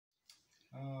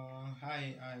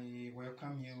Hi, I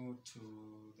welcome you to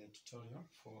the tutorial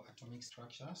for atomic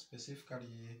structure.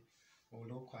 Specifically, we'll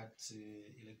look at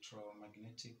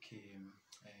electromagnetic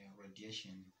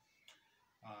radiation.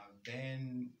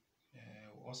 Then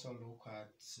we'll also look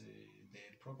at the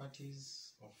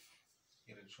properties of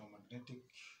electromagnetic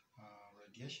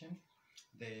radiation.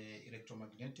 The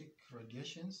electromagnetic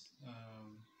radiations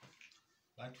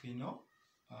that we know,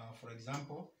 for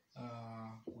example,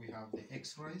 we have the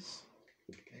X-rays,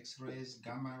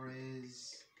 gamma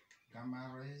rays,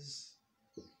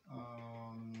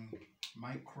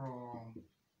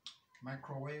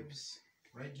 microwaves,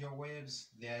 radio waves.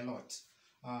 There are a lot.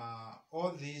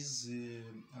 All these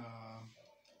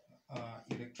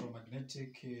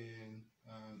electromagnetic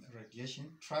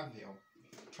radiation travel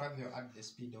at the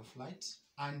speed of light,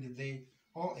 and they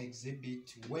all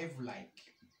exhibit wave-like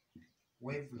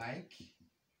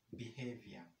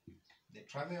behavior. They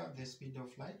travel at the speed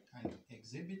of light and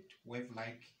exhibit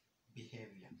wave-like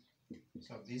behavior.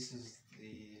 So this is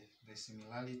the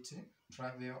similarity: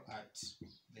 travel at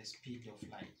the speed of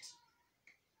light.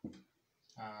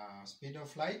 Speed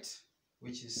of light,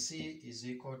 which is c, is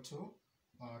equal to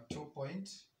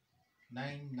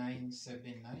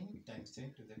 2.9979 times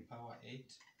 10 to the power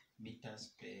 8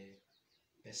 meters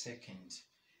per second.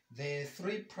 The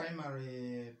three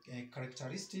primary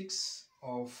characteristics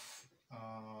of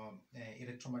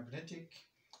electromagnetic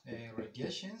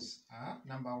radiations are: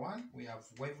 number one, we have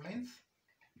wavelength,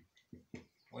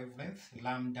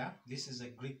 lambda. This is a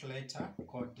Greek letter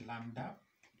called lambda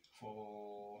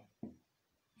for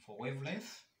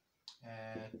wavelength.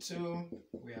 Two,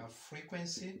 we have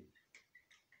frequency,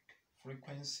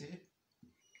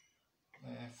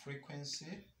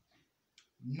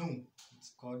 nu.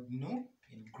 It's called nu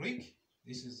in Greek.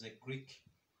 This is a Greek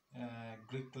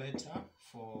letter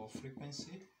for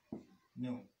frequency,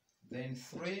 nu. Then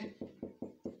three,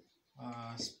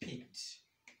 speed.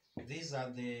 These are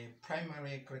the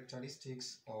primary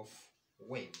characteristics of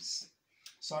waves.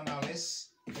 So now let's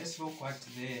look at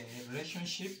the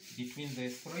relationship between the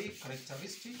three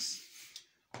characteristics.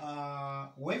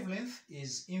 Wavelength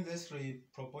is inversely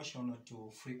proportional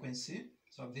to frequency.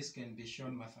 So this can be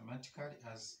shown mathematically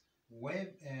as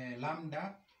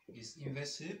lambda is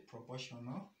inversely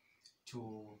proportional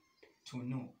to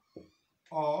nu,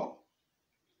 or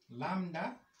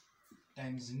lambda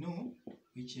times nu,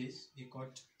 which is equal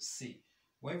to c.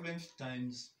 Wavelength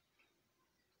times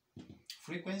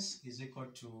frequency is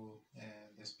equal to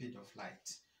the speed of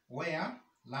light, where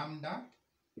lambda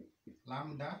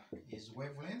is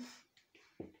wavelength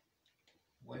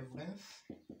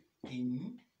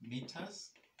in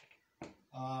meters,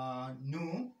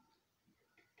 nu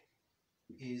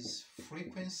is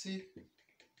frequency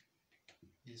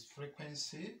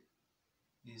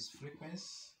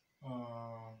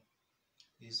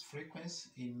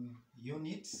in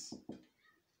units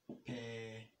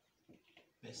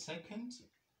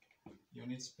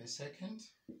per second,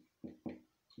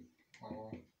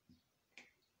 or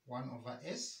 1 over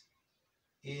s.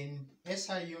 In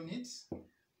SI units,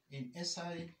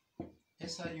 SI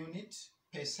unit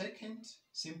per second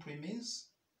simply means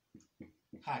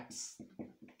hertz,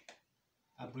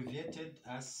 abbreviated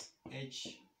as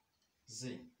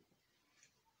Hz.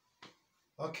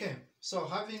 Okay, so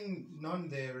having known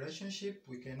the relationship,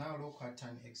 we can now look at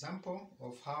an example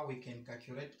of how we can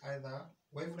calculate either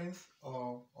wavelength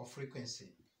or frequency.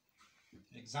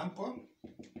 Example: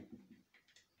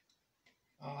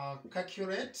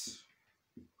 calculate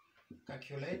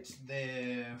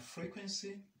the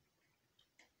frequency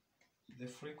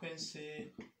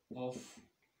of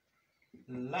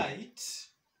light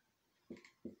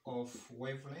of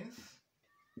wavelength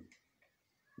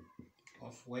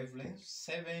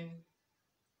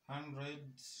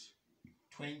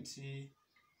 720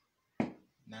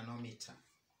 nanometer.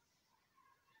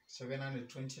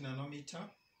 720 nanometer.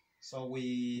 So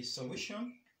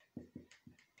solution,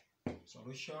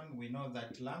 we know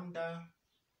that lambda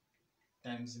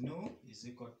times nu is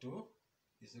equal to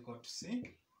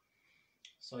c.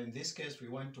 So in this case, we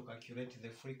want to calculate the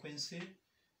frequency.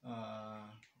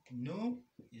 Nu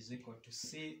is equal to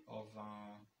c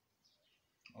over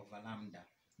lambda.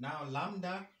 Now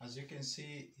lambda, as you can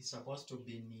see, is supposed to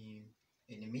be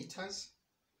in meters.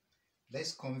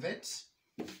 Let's convert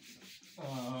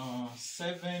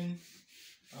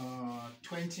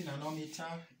 720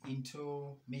 nanometer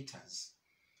into meters.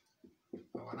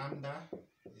 Our lambda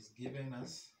is given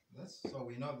us this, so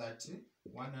we know that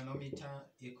 1 nanometer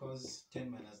equals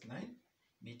 10 minus 9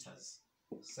 meters.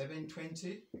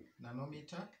 720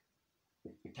 nanometer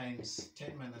times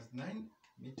 10 minus 9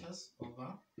 meters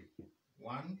over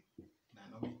 1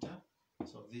 nanometer.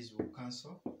 So these will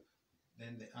cancel.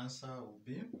 then the answer will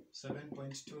be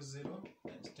 7.20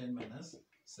 times 10 minus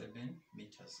 7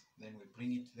 meters. Then we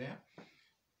bring it there.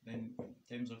 Then in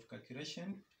terms of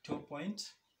calculation,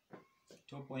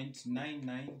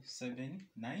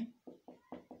 2.9979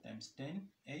 times 10,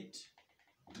 8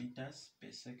 meters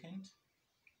per second,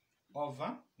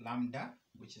 over lambda,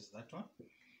 which is that one,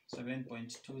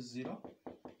 7.20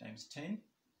 times 10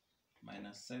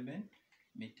 minus 7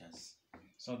 meters.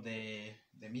 So the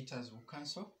meters will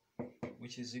cancel,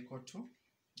 which is equal to,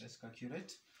 let's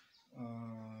calculate,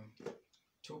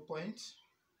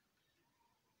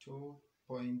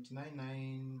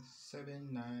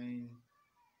 2.9979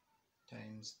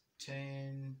 times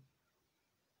 10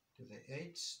 to the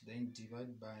 8, then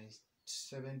divide by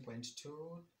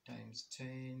 7.2 times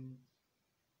 10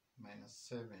 minus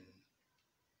 7.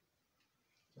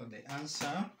 So the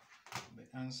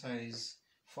answer is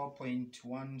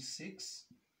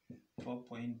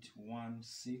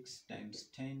 4.16 times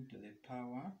 10 to the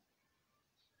power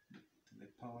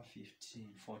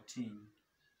 14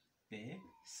 per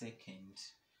second.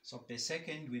 So per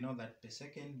second, we know that per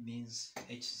second means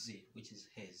Hz, which is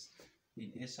Hz.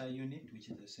 In SI unit, which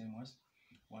is the same as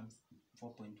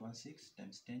 4.16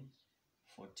 times 10,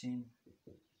 14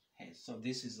 Hz. So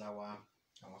this is our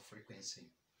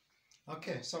frequency.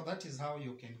 Okay, so that is how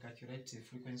you can calculate the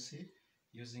frequency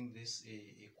using this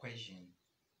equation.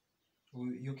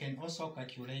 You can also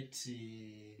calculate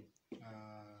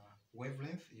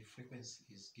wavelength if frequency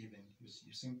is given.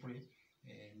 You simply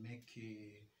make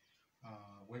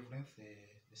wavelength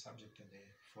the subject of the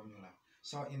formula.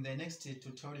 So in the next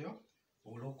tutorial,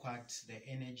 we'll look at the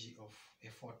energy of a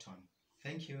photon.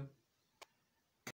 Thank you.